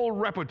his whole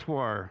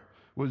repertoire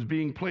was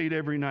being played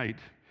every night.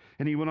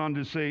 And he went on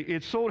to say,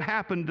 it so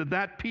happened that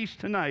that piece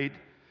tonight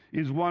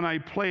is one I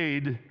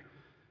played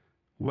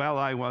while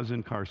I was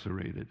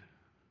incarcerated.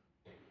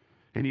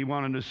 And he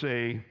wanted to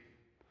say,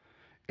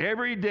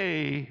 every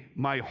day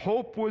my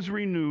hope was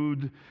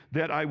renewed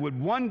that I would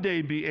one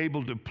day be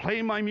able to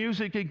play my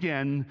music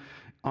again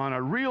on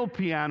a real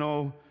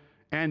piano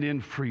and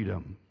in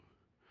freedom.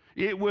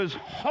 It was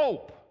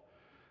hope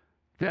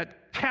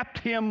that kept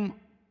him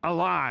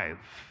alive.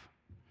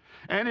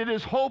 And it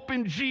is hope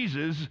in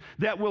Jesus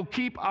that will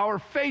keep our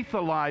faith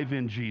alive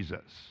in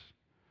Jesus.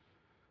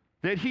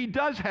 That he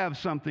does have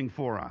something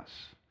for us.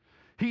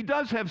 He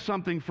does have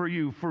something for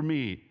you, for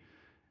me.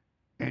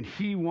 And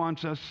he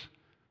wants us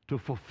to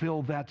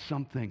fulfill that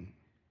something.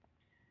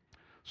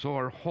 So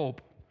our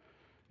hope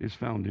is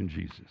found in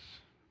Jesus.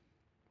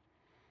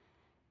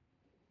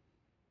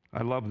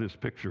 I love this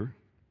picture.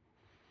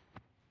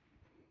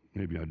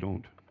 Maybe I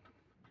don't.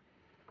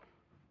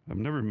 I've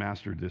never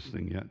mastered this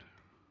thing yet.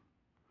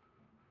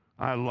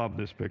 I love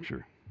this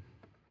picture.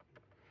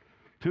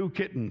 Two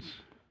kittens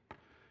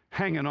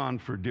hanging on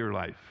for dear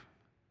life.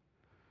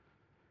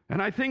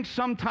 And I think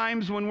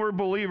sometimes when we're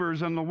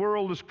believers and the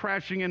world is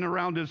crashing in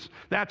around us,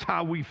 that's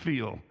how we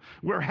feel.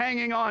 We're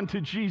hanging on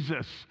to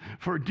Jesus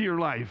for dear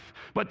life.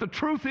 But the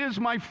truth is,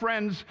 my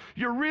friends,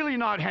 you're really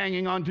not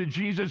hanging on to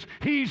Jesus.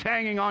 He's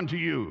hanging on to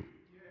you.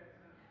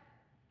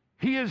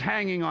 He is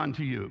hanging on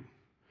to you.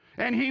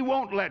 And he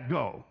won't let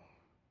go.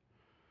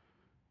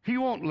 He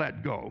won't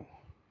let go.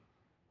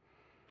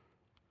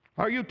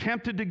 Are you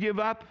tempted to give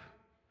up?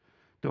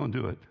 Don't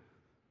do it.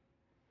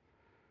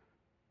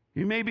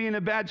 You may be in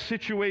a bad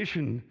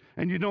situation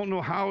and you don't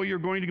know how you're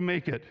going to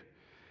make it.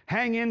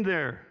 Hang in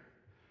there.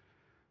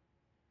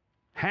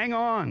 Hang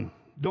on.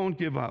 Don't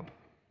give up.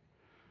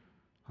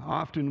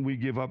 Often we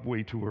give up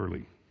way too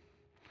early.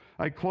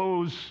 I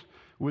close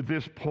with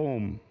this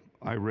poem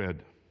I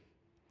read.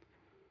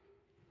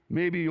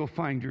 Maybe you'll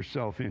find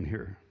yourself in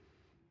here.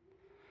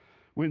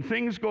 When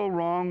things go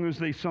wrong, as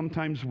they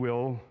sometimes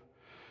will,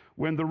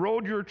 when the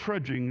road you're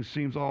trudging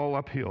seems all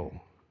uphill,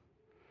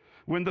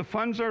 when the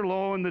funds are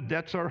low and the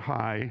debts are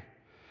high,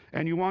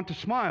 and you want to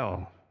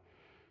smile,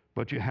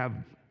 but you have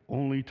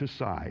only to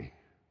sigh.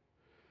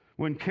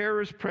 When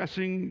care is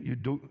pressing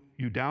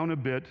you down a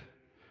bit,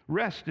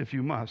 rest if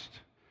you must,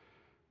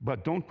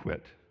 but don't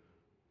quit.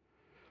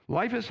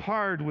 Life is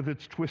hard with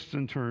its twists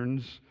and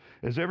turns,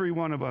 as every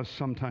one of us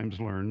sometimes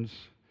learns,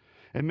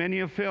 and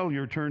many a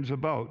failure turns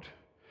about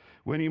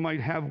when he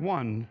might have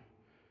won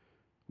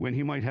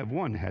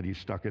had he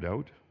stuck it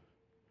out.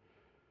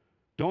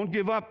 Don't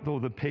give up though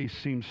the pace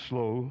seems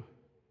slow.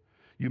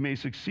 You may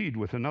succeed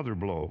with another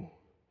blow.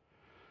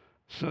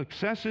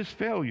 Success is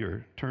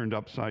failure turned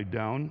upside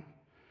down,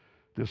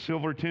 the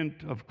silver tint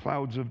of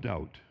clouds of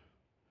doubt.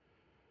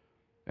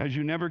 As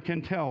you never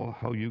can tell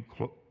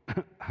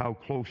how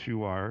close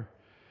you are,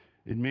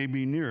 it may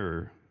be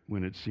nearer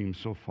when it seems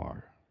so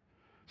far.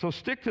 So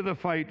stick to the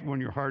fight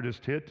when your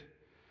hardest hit.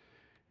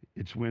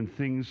 It's when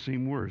things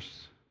seem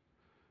worse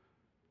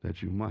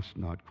that you must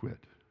not quit.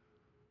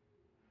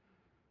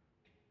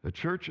 A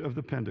church of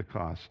the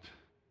Pentecost,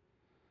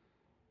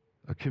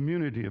 a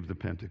community of the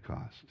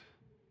Pentecost,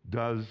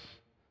 does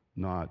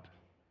not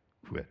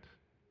quit.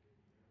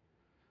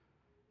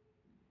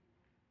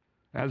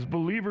 As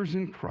believers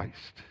in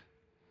Christ,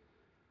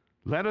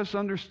 let us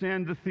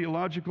understand the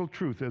theological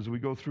truth as we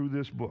go through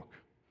this book.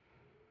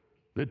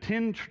 The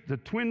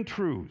twin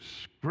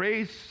truths,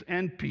 grace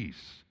and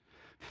peace,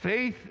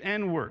 faith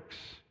and works,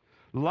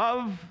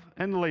 love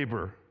and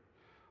labor,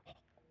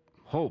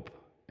 hope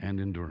and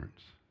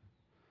endurance.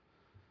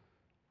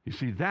 You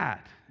see,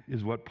 that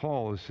is what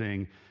Paul is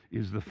saying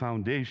is the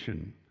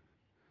foundation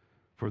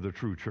for the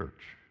true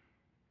church.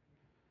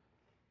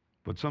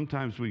 But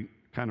sometimes we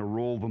kind of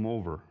roll them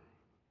over,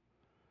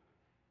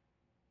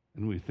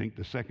 and we think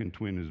the second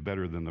twin is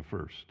better than the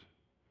first,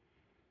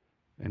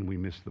 and we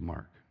miss the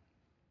mark.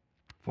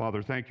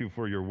 Father, thank you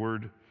for your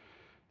word.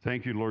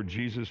 Thank you, Lord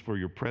Jesus, for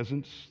your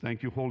presence.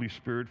 Thank you, Holy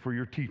Spirit, for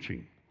your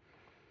teaching.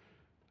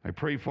 I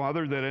pray,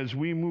 Father, that as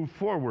we move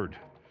forward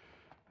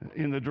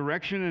in the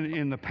direction and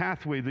in the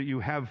pathway that you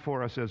have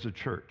for us as a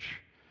church,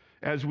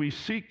 as we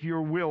seek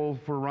your will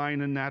for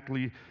Ryan and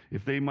Natalie,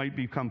 if they might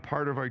become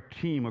part of our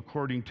team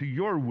according to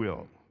your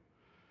will,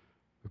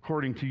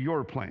 according to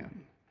your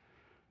plan,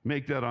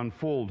 make that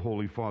unfold,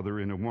 Holy Father,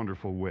 in a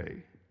wonderful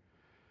way.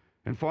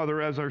 And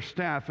Father, as our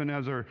staff and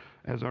as our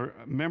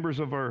members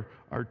of our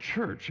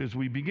church, as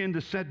we begin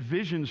to set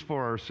visions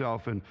for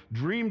ourselves and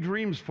dream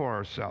dreams for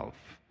ourselves,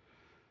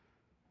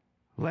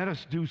 let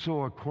us do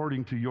so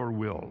according to your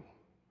will,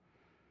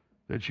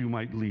 that you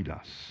might lead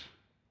us.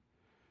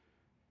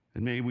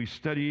 And may we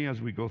study,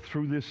 as we go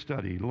through this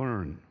study,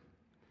 learn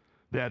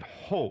that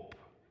hope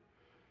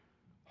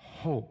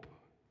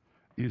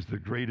is the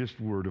greatest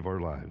word of our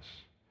lives.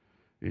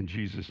 In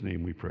Jesus'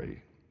 name we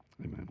pray.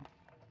 Amen.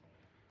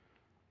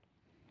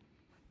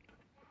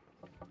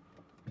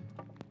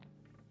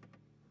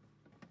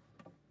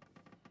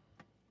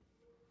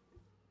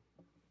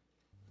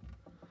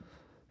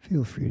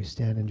 Feel free to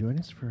stand and join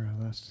us for our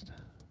last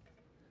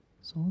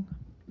song.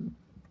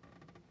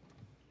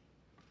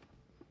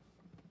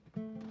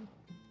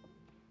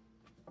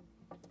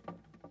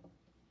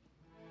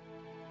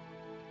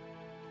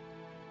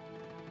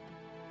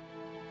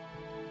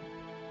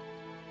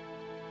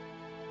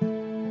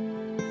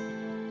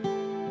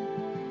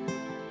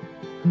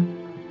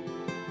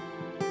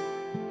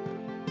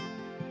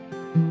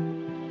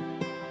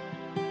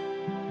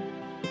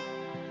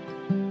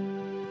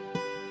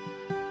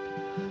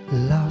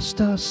 Lost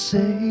or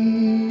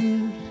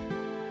saved,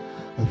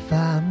 I'll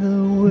find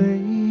the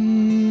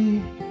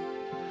way.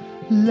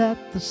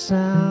 Let the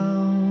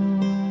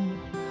sound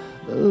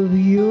of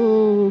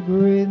your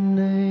great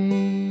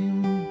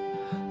name,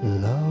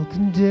 all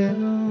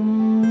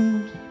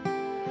condemned,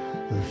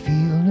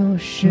 feel no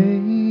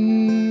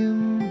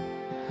shame.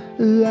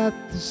 Let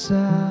the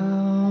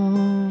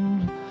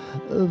sound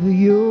of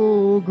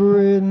your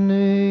great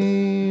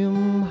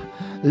name,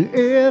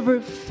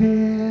 every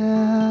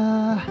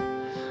fear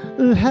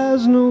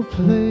has no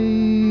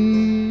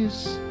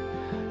place.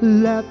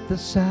 Let the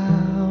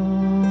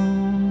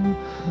sound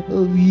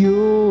of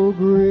your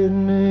great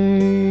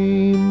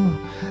name,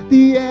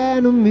 the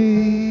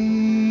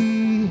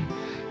enemy,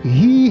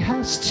 he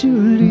has to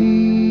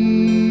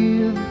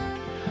leave.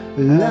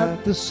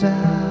 Let the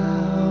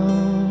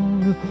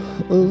sound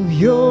of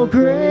your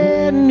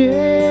great name,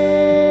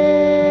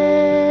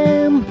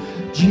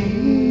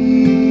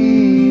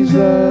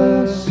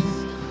 Jesus,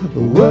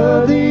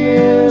 worthy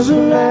is the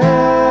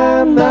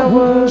Lamb that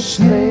was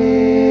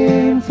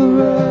slain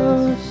for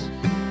us,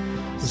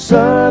 the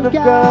Son of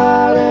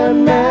God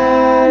and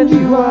man.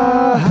 You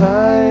are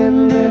high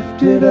and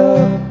lifted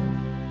up,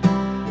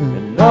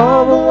 and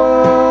all the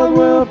world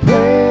will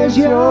praise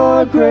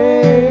your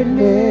great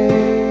name.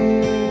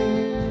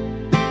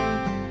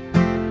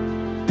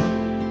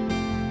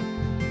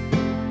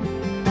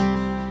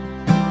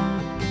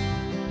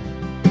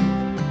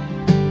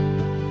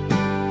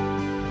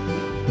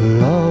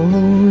 all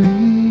the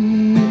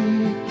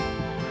weak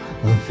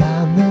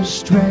find their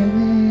strength.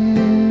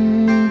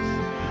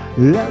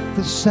 Let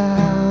the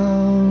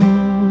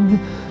sound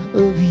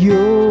of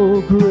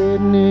your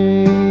great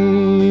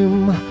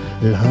name,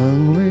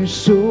 hungry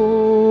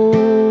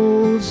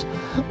souls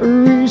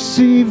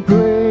receive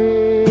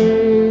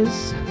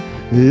grace.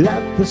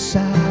 Let the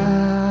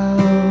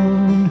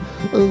sound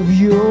of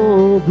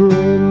your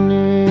great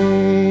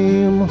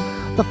name,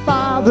 the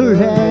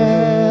fatherless,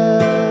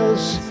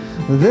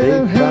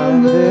 they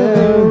found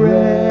their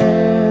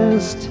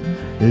rest.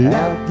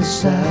 Let the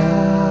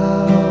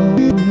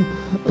sound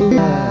of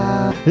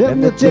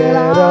and the dead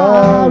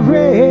are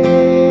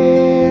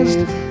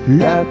raised.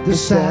 Let the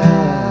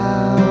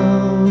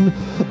sound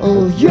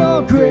of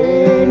your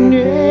great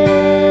name,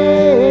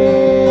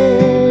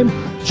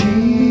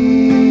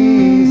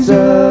 Jesus,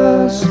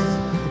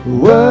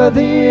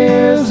 worthy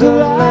is the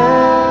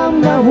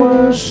Lamb that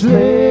was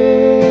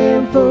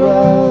slain for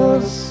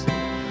us.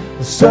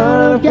 The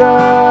Son of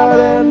God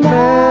and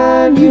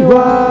man, you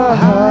are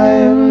high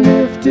and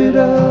lifted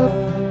up,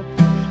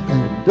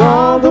 and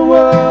all the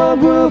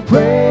world will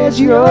praise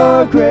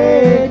your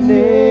great name,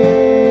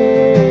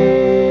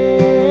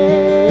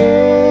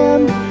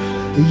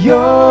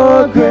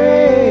 your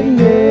great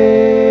name.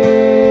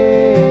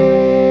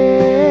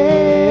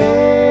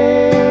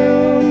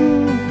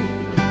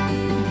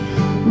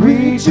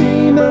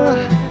 Redeemer,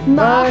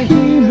 my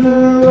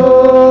healer,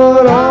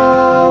 Lord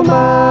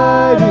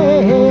Almighty,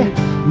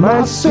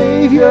 my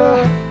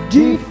Savior,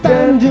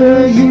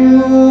 defender,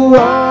 you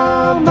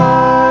are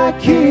my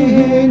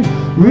King.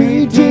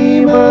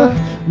 Redeemer,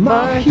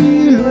 my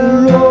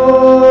healer,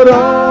 Lord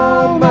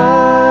Almighty,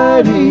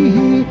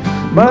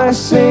 my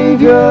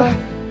Savior,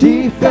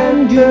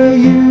 defender,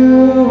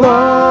 you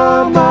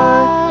are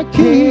my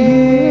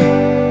King.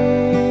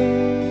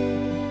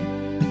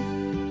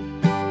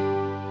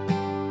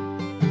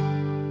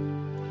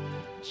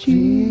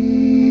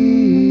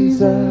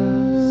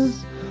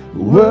 Jesus,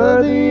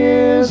 worthy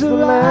is the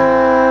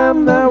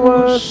Lamb that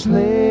was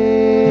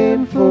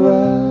slain for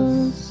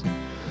us.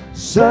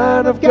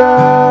 Son of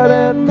God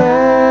and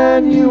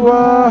man, you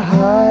are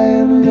high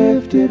and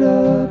lifted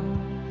up,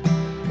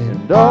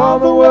 and all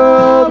the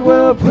world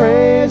will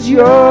praise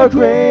your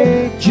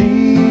great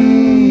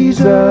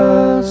Jesus.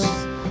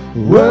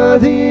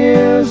 Worthy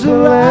is the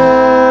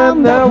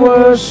Lamb that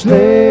was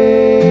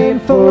slain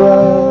for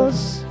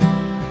us.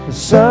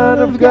 Son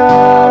of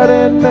God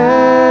and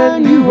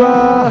man, you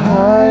are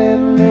high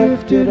and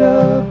lifted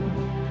up,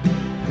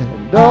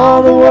 and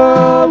all the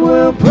world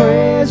will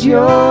praise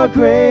your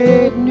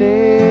great name,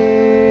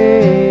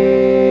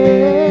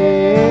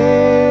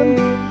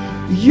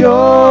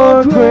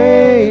 your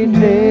great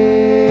name,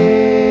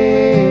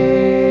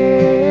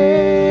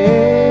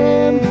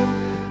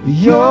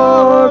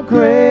 your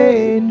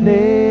great name.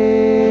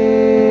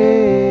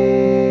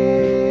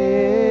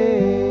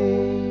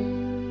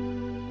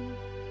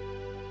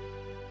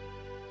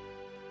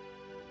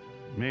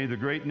 May the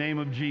great name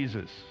of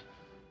Jesus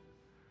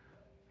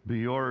be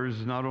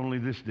yours not only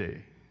this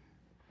day,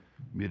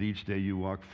 but each day you walk